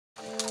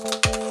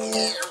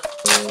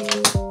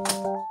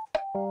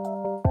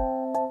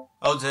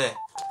Oh dear.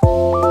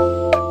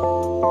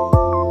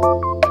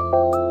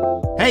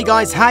 Hey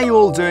guys, how you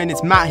all doing?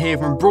 It's Matt here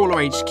from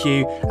Brawler HQ,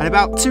 and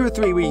about 2 or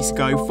 3 weeks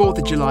ago, 4th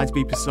of July to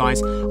be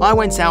precise, I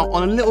went out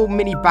on a little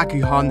mini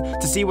Baku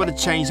hunt to see what had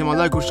changed in my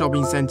local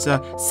shopping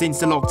centre since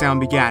the lockdown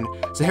began.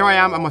 So here I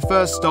am at my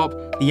first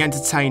stop, the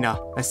Entertainer.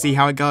 Let's see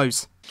how it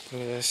goes.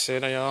 Look at this, here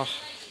they are.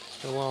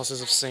 It's been a while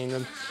since I've seen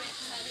them.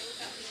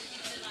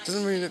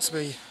 Doesn't really look to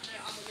be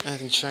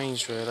anything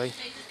changed really.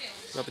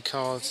 Got the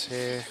cards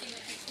here.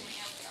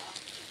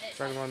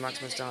 Dragon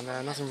Maximus down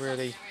there. Nothing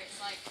really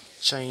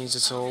changed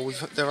at all.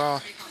 There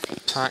are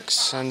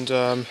packs and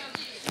doesn't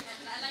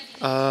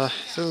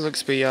look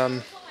to be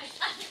anything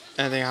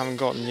I haven't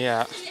gotten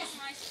yet.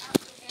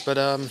 But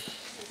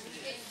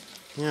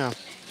yeah, we'll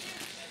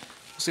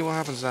see what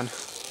happens then.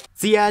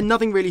 So yeah,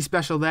 nothing really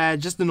special there,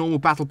 just the normal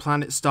Battle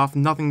Planet stuff,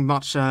 nothing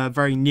much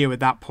very new at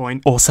that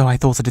point. Also, I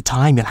thought at the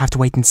time you'll have to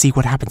wait and see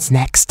what happens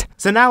next.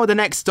 So now at the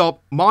next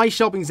stop, my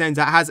shopping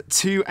centre has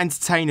 2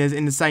 entertainers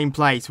in the same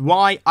place.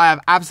 Why? I have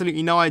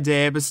absolutely no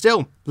idea, but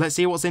still, let's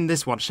see what's in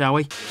this one, shall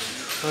we?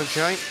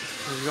 Okay,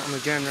 we've got them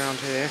again round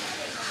here.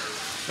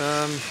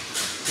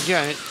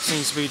 Again, it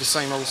seems to be the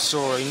same old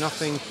story,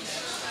 nothing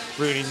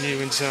really new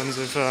in terms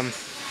of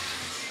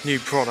new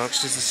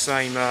products, just the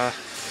same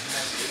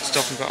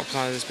stuff and Battle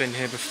Planet that's been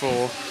here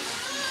before.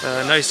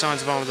 No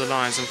signs of Arm of the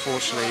Lions,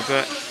 unfortunately,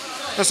 but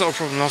that's not a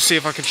problem. I'll see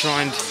if I can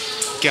try and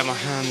get my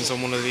hands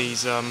on one of these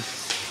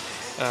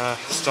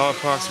starter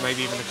packs,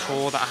 maybe even a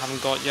core that I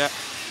haven't got yet.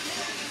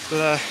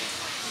 But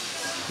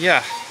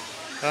yeah,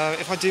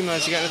 if I do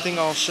manage to get anything,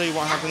 I'll show you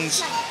what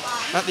happens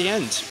at the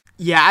end.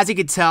 Yeah, as you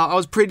could tell, I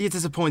was pretty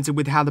disappointed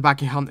with how the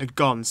BakuHunt had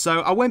gone,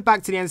 so I went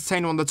back to the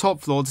Entertainer on the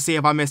top floor to see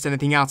if I missed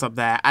anything out up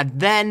there, and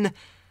then...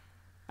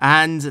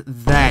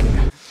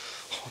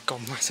 Oh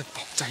god, massive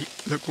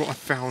update. Look what I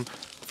found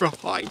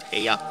behind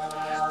here.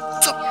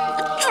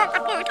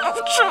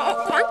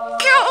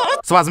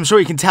 So as I'm sure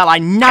you can tell, I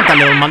nabbed that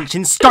little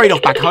munchin, scurried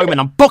off back home, and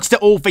unboxed it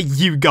all for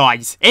you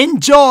guys.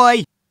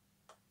 Enjoy!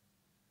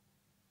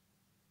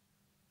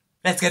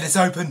 Let's get this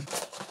open.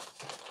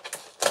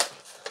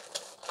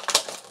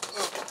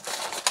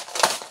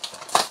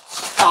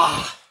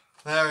 Ah,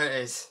 there it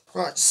is.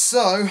 Right,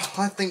 so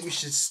I think we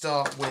should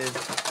start with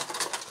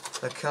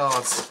the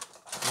cards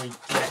we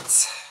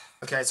get.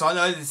 Okay, so I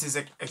know this is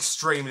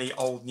extremely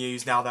old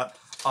news now that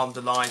Armed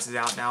Alliance is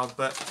out now,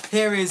 but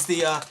here is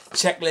the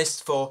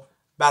checklist for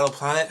Battle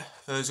Planet,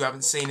 for those who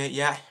haven't seen it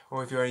yet,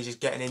 or if you're only just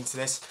getting into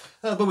this.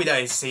 But we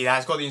don't need to see that.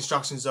 It's got the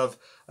instructions of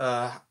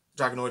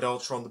Dragonoid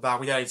Ultra on the back.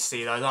 We don't need to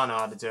see those. I know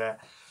how to do it.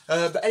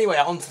 But anyway,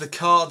 onto the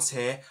cards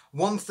here.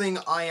 One thing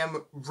I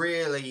am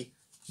really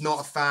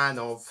not a fan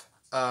of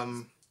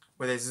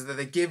with this is that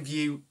they give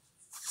you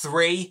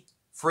 3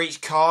 for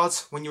each card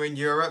when you're in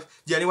Europe.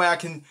 The only way I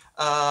can...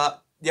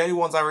 the only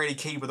ones I really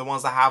keep are the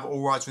ones that have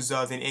all rights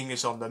reserved in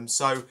English on them.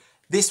 So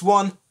this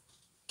one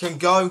can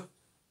go.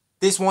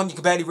 This one, you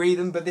can barely read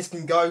them, but this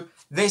can go.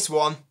 This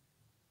one,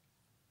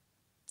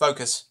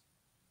 focus.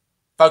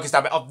 Focus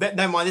that bit. Oh,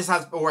 never mind, this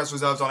has all rights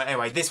reserved on it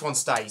anyway. This one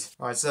stays.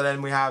 Alright, so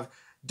then we have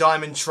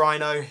Diamond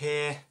Trino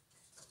here.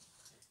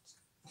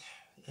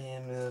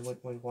 And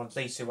we want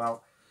these 2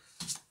 out.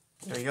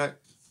 There we go.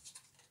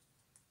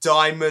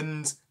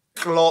 Diamond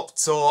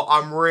Gloptor.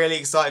 I'm really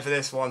excited for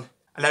this one.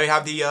 And then we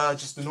have the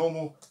just the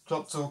normal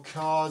Gloptor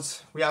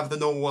cards. We have the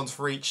normal ones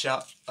for each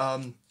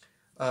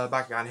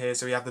Bakugan here.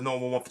 So we have the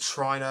normal one for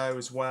Trino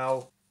as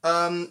well.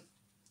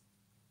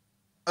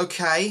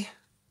 Okay.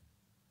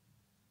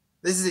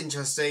 This is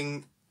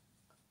interesting.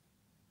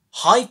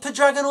 Hyper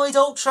Dragonoid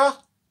Ultra?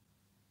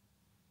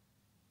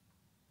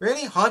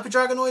 Really? Hyper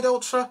Dragonoid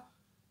Ultra?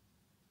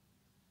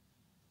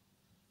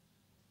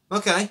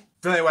 Okay.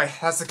 But anyway,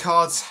 that's the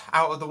cards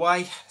out of the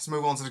way. Let's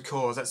move on to the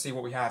cores. Let's see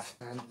what we have.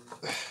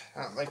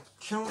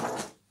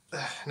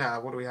 Now,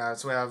 what do we have?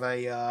 So we have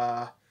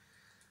a,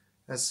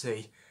 let's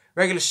see.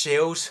 Regular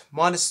shield,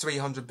 minus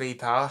 300 B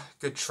power.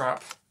 Good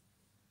trap.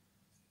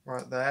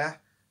 Right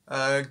there.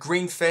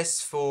 Green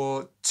fist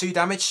for 2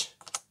 damage.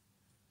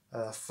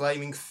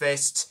 Flaming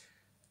fist,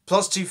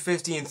 plus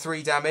 250 and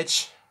 3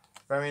 damage.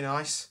 Very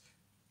nice.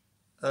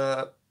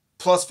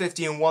 Plus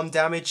 50 and 1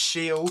 damage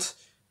shield.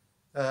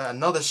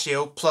 Another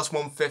shield, plus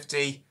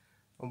 150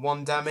 and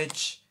 1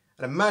 damage,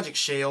 and a magic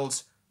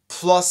shield,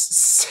 plus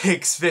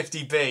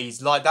 650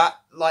 Bs. Like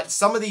that, like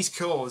some of these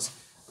cores,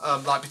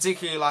 like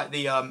particularly like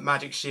the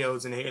magic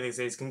shields and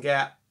helixes can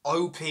get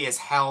OP as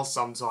hell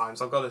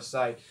sometimes, I've got to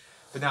say.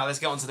 But now let's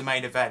get on to the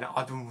main event.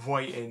 I've been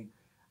waiting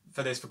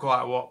for this for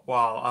quite a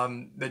while.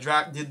 The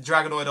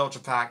Dragonoid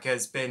Ultra Pack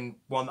has been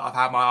one that I've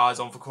had my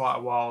eyes on for quite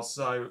a while,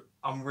 so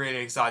I'm really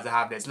excited to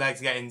have this. Let's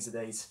get into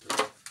these.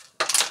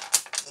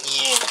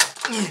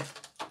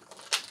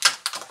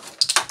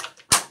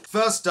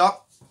 First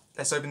up,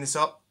 let's open this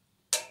up.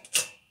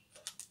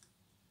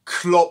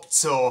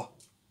 Gloptor.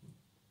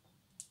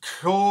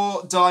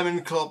 Core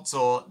Diamond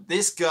Gloptor.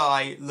 This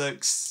guy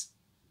looks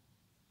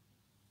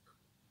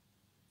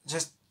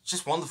just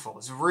wonderful.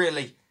 It's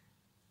really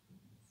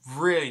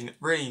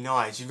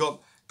nice. You've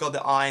got got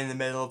the eye in the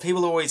middle.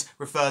 People always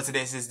refer to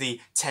this as the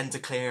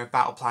Tentacleer of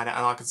Battle Planet,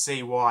 and I can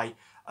see why.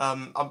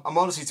 I'm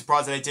honestly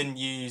surprised that they didn't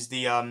use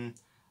the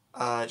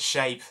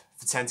shape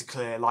for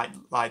Tentacleer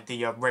like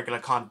the regular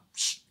kind of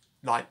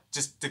like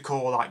just the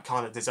core like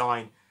kind of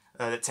design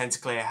that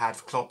Tentacleer had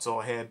for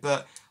Cloptor here.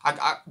 But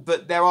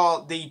but there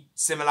are the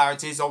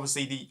similarities.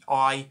 Obviously, the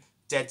eye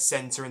dead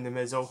center in the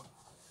middle.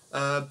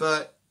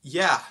 But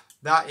yeah,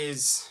 that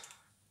is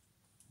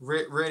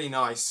really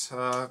nice.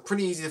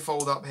 Pretty easy to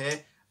fold up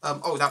here.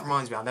 Oh, that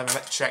reminds me, I never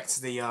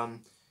checked the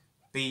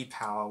B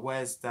power.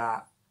 Where's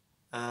that?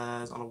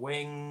 It's on a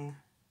wing.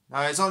 No,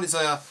 it's on its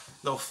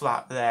little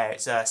flap there.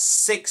 It's a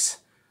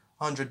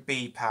 600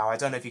 B power. I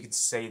don't know if you can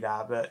see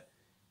that, but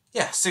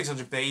yeah,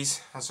 600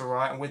 Bs. That's all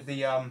right. And with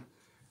the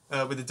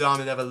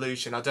Diamond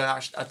Evolution, I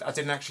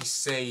didn't actually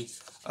see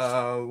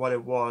what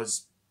it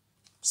was.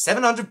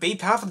 700 B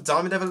power for the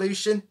Diamond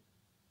Evolution.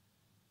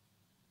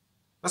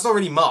 That's not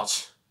really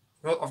much.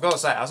 I've got to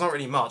say, that's not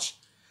really much.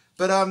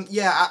 But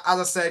yeah, as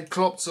I said,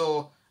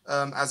 Cloptor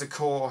as a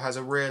core has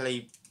a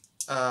really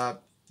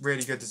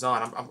really good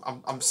design.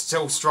 I'm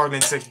still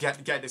struggling to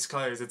get this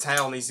close. The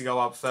tail needs to go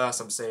up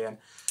first, I'm seeing.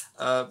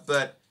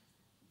 But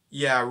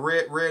yeah,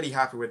 really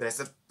happy with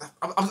this.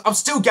 I'm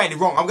still getting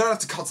it wrong. I'm gonna have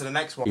to cut to the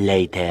next one.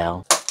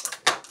 Later.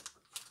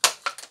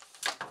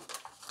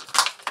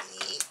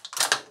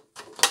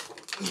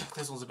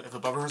 This one's a bit of a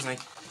bugger, isn't he?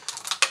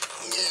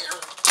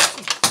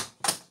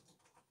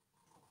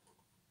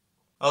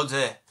 Oh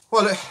dear.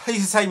 Well, it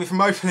needs to take me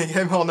from opening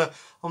him on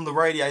the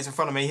radiator in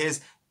front of me.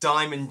 Here's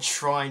Diamond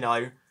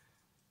Trino.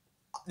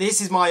 This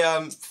is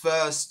my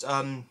first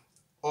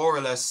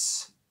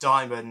Aurelus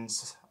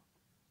Diamond.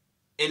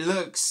 It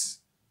looks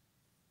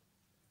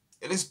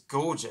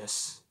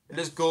gorgeous. It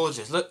looks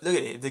gorgeous. Look at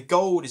it. The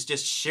gold is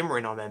just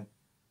shimmering on him.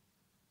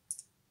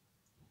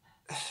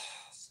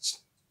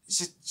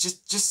 It's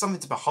just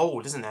something to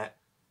behold, isn't it?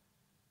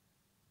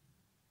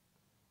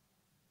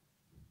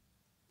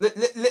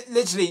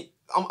 Literally,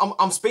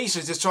 I'm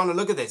speechless just trying to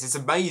look at this. It's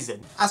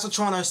amazing. As for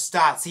Trino's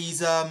stats,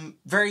 he's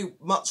very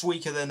much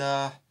weaker than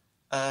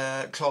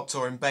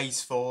Cloptor in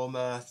base form,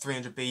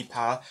 300 B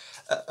power.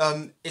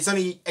 It's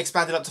only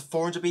expanded up to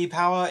 400 B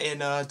power in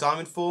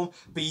diamond form,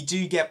 but you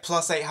do get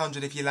plus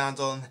 800 if you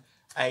land on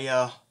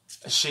a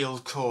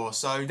shield core,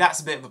 so that's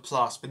a bit of a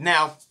plus. But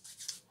now,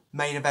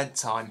 main event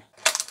time.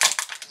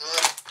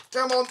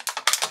 Come on,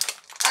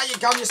 there you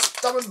come, you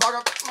stubborn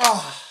bugger.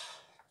 Oh,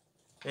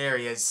 here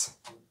he is.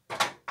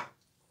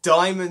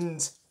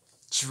 Diamond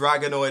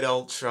Dragonoid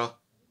Ultra.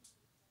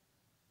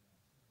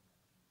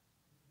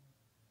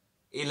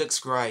 He looks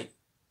great.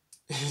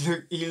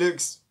 He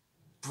looks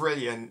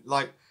brilliant.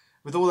 Like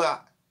with all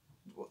that,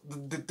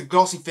 the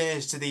glossy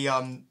finish to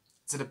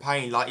the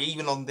paint. Like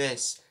even on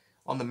this,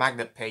 on the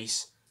magnet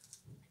piece,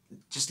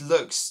 just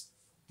looks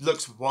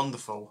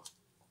wonderful.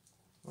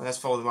 Well, let's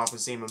fold them up and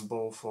see them in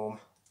ball form.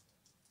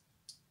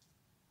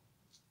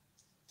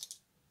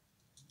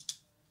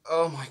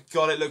 Oh my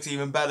god, it looks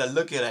even better.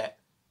 Look at it.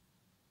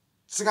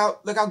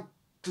 Look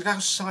how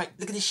shiny.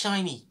 Look at this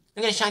shiny.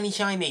 Look at the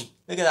shiny.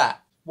 Look at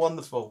that.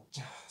 Wonderful.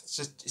 It's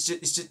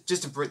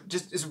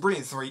a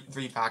brilliant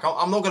three pack.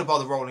 I'm not going to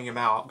bother rolling him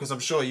out because I'm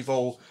sure you've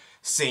all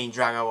seen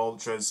Drago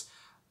Ultra's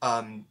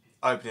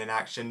opening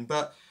action.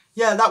 But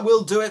yeah, that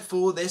will do it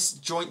for this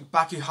joint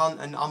BakuHunt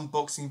and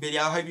unboxing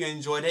video. I hope you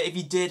enjoyed it. If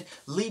you did,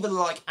 leave a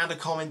like and a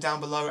comment down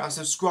below and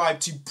subscribe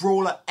to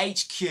Brawler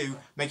HQ.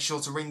 Make sure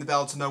to ring the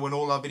bell to know when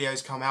all our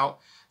videos come out.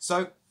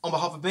 So, on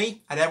behalf of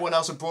me and everyone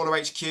else at Brawler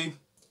HQ,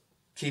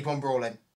 keep on brawling.